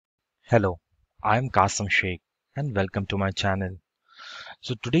Hello, I'm Kasim Sheikh and welcome to my channel.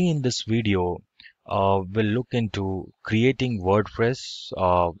 So today in this video, we'll look into creating WordPress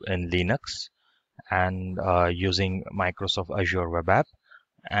in Linux and using Microsoft Azure Web App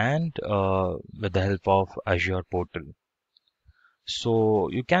and with the help of Azure Portal. So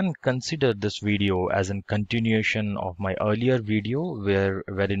you can consider this video as a continuation of my earlier video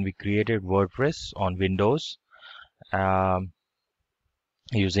wherein we created WordPress on Windows um,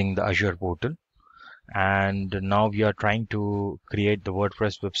 using the Azure Portal. And now we are trying to create the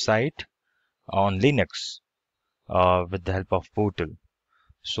WordPress website on Linux with the help of Portal.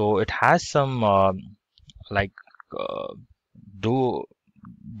 So it has some like uh, though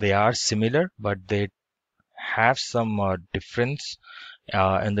they are similar, but they have some difference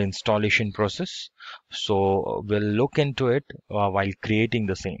in the installation process. So we'll look into it while creating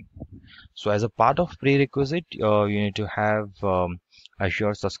the same. So as a part of prerequisite, you need to have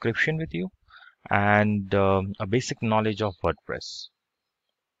Azure subscription with you and a basic knowledge of WordPress.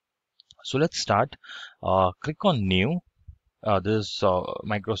 So let's start. Click on New. This is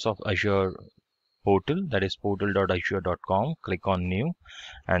Microsoft Azure portal, that is portal.azure.com. Click on New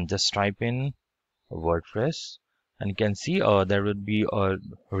and just type in WordPress. And you can see there would be a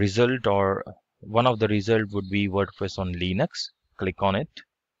result, or one of the result would be WordPress on Linux. Click on it.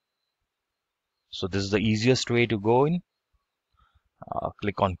 So this is the easiest way to go in.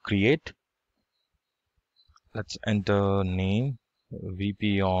 Click on Create. Let's enter name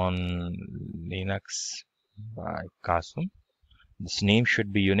VP on Linux by Kasim. This name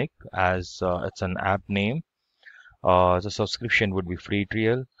should be unique as it's an app name. The subscription would be free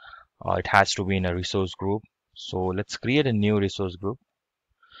trial. It has to be in a resource group. So let's create a new resource group.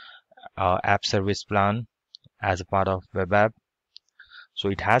 App service plan as a part of web app. So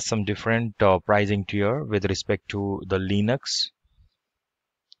it has some different pricing tier with respect to the Linux.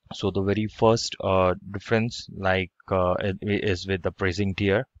 So the very first difference is with the pricing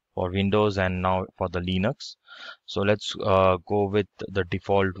tier for Windows and now for the Linux. So let's go with the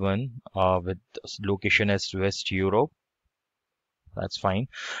default one with location as West Europe. That's fine.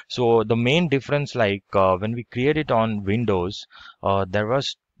 So the main difference, when we create it on Windows, there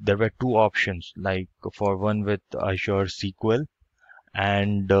were two options, like for one with Azure SQL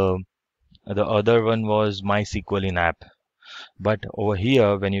and the other one was MySQL in app. But over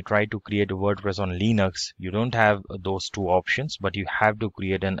here, when you try to create a WordPress on Linux, you don't have those two options, but you have to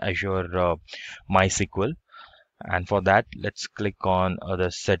create an Azure MySQL. And for that, let's click on the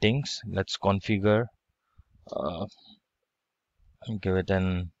settings. Let's configure, uh, give it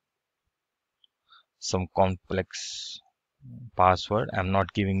some complex password. I'm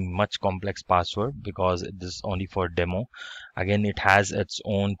not giving much complex password because this is only for demo. Again, it has its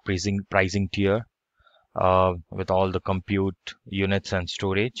own pricing tier with all the compute units and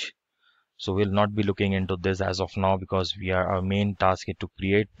storage. So we'll not be looking into this as of now because our main task is to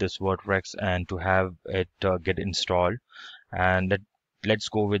create this WordPress and to have it get installed. And let's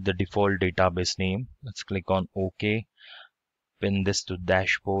go with the default database name. Let's click on OK. Pin this to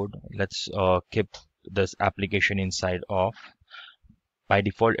dashboard. Let's keep this application inside off. By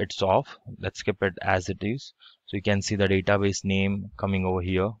default, it's off. Let's keep it as it is. So you can see the database name coming over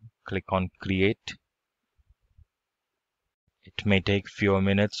here. Click on Create. It may take few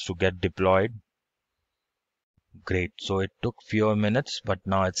minutes to get deployed. Great. So it took few minutes, but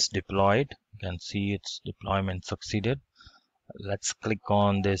now it's deployed. You can see its deployment succeeded. Let's click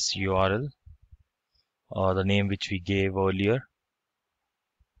on this URL, or the name which we gave earlier.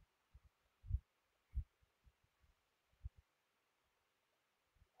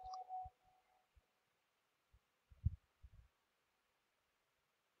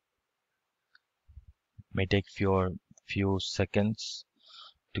 May take few seconds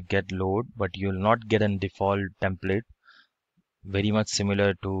to get load, but you'll not get a default template. Very much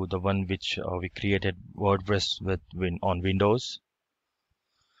similar to the one which we created WordPress with on Windows.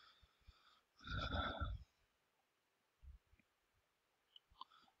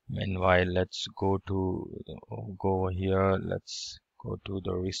 Meanwhile, let's go over here. Let's go to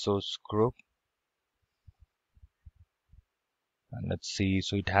the resource group. And let's see.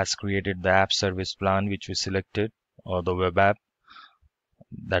 So it has created the app service plan which we selected, or the web app.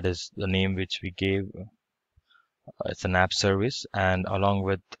 That is the name which we gave. It's an app service, and along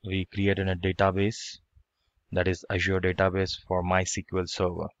with we created a database, that is Azure database for MySQL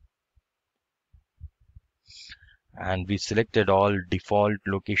server. And we selected all default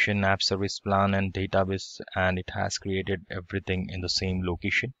location, app service plan and database, and it has created everything in the same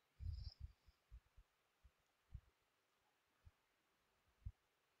location.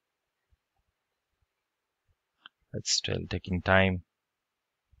 It's still taking time.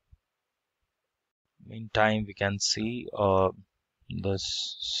 Meantime, we can see the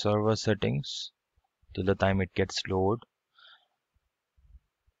server settings till the time it gets load.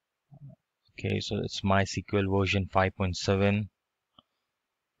 Okay, so it's MySQL version 5.7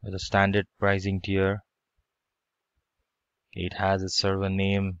 with a standard pricing tier. It has a server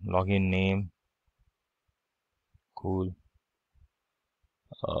name, login name. Cool.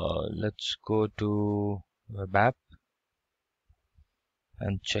 Let's go to Web App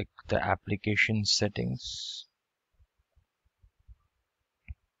and check the application settings.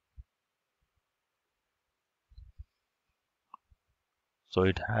 So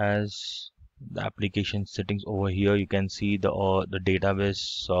it has the application settings over here. You can see the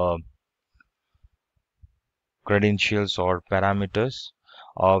database credentials or parameters.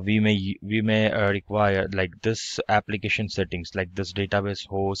 We may require like this application settings, like this database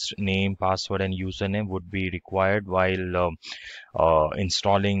host name, password, and username would be required while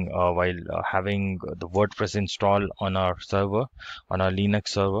installing while having the WordPress install on our server, on our Linux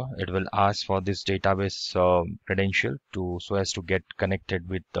server. It will ask for this database credential to so as to get connected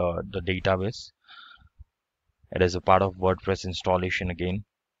with the database. It is a part of WordPress installation again.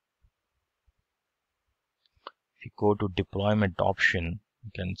 If you go to deployment option, you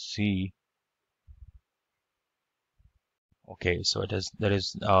can see. Okay, so there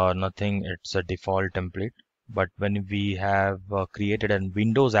is nothing. It's a default template. But when we have created a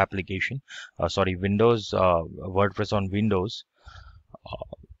Windows application, Windows WordPress on Windows,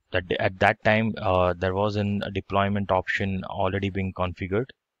 at that time there was a deployment option already being configured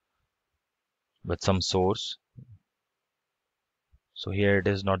with some source. So here it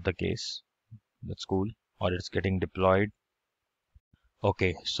is not the case. That's cool. Or it's getting deployed.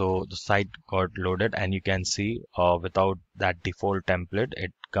 Okay, so the site got loaded, and you can see without that default template,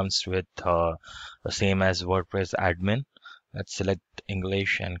 it comes with the same as WordPress admin. Let's select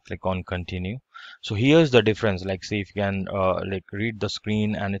English and click on continue. So here's the difference. Like, see if you can like read the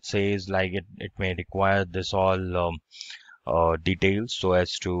screen, and it says like it may require this all details so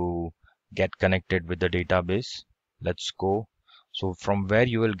as to get connected with the database. Let's go. So from where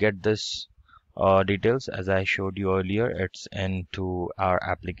you will get this details, as I showed you earlier, it's into our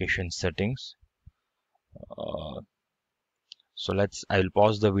application settings. So I'll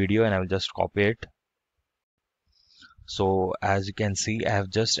pause the video and I will just copy it. So as you can see, I have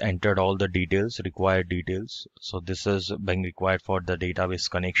just entered all the required details. So this is being required for the database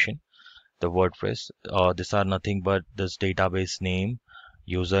connection, the WordPress. These are nothing but this database name,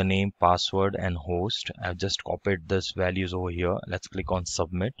 username, password, and host. I've just copied this values over here. Let's click on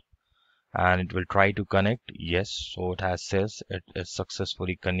submit, and it will try to connect. Yes, so it has says it is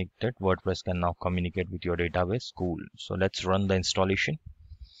successfully connected. WordPress can now communicate with your database. Cool. So let's run the installation,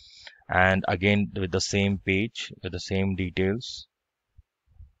 and again with the same page with the same details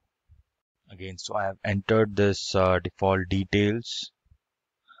again. So I have entered this default details,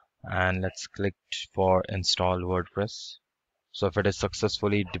 and let's click for install WordPress. So if it is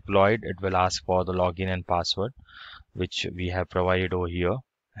successfully deployed, it will ask for the login and password, which we have provided over here.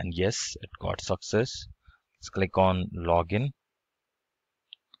 And yes, it got success. Let's click on login.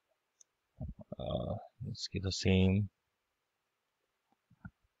 Let's get the same.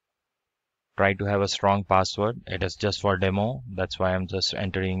 Try to have a strong password. It is just for demo. That's why I'm just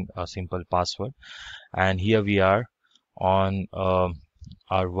entering a simple password. And here we are on our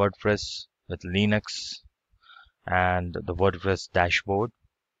WordPress with Linux and the WordPress dashboard.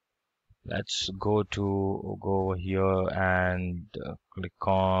 Let's go over here and click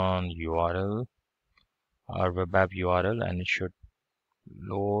on URL, our web app URL, and it should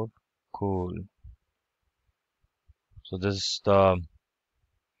load. Cool. So this is the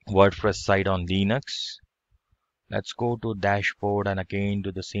WordPress site on Linux. Let's go to dashboard and again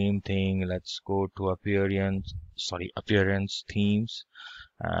do the same thing. Let's go to appearance themes,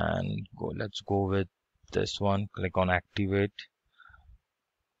 and let's go with this one. Click on activate.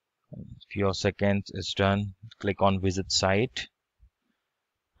 Few seconds is done. Click on visit site,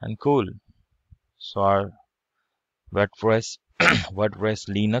 and cool. So our WordPress WordPress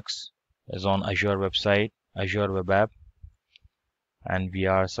Linux is on Azure website, Azure Web App, and we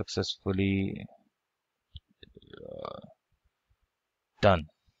are successfully done.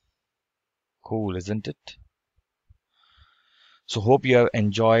 Cool, isn't it? So hope you have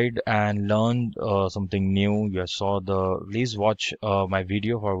enjoyed and learned something new. You saw please watch my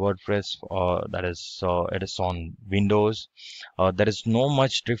video for WordPress. It is on Windows. There is no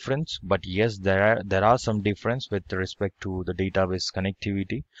much difference, but yes, there are some difference with respect to the database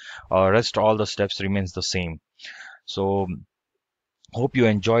connectivity. Rest all the steps remains the same. So hope you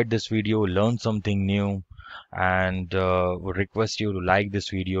enjoyed this video, learned something new. and would request you to like this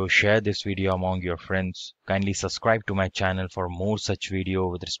video, share this video among your friends. Kindly subscribe to my channel for more such video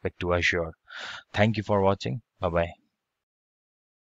with respect to Azure. Thank you for watching. Bye bye.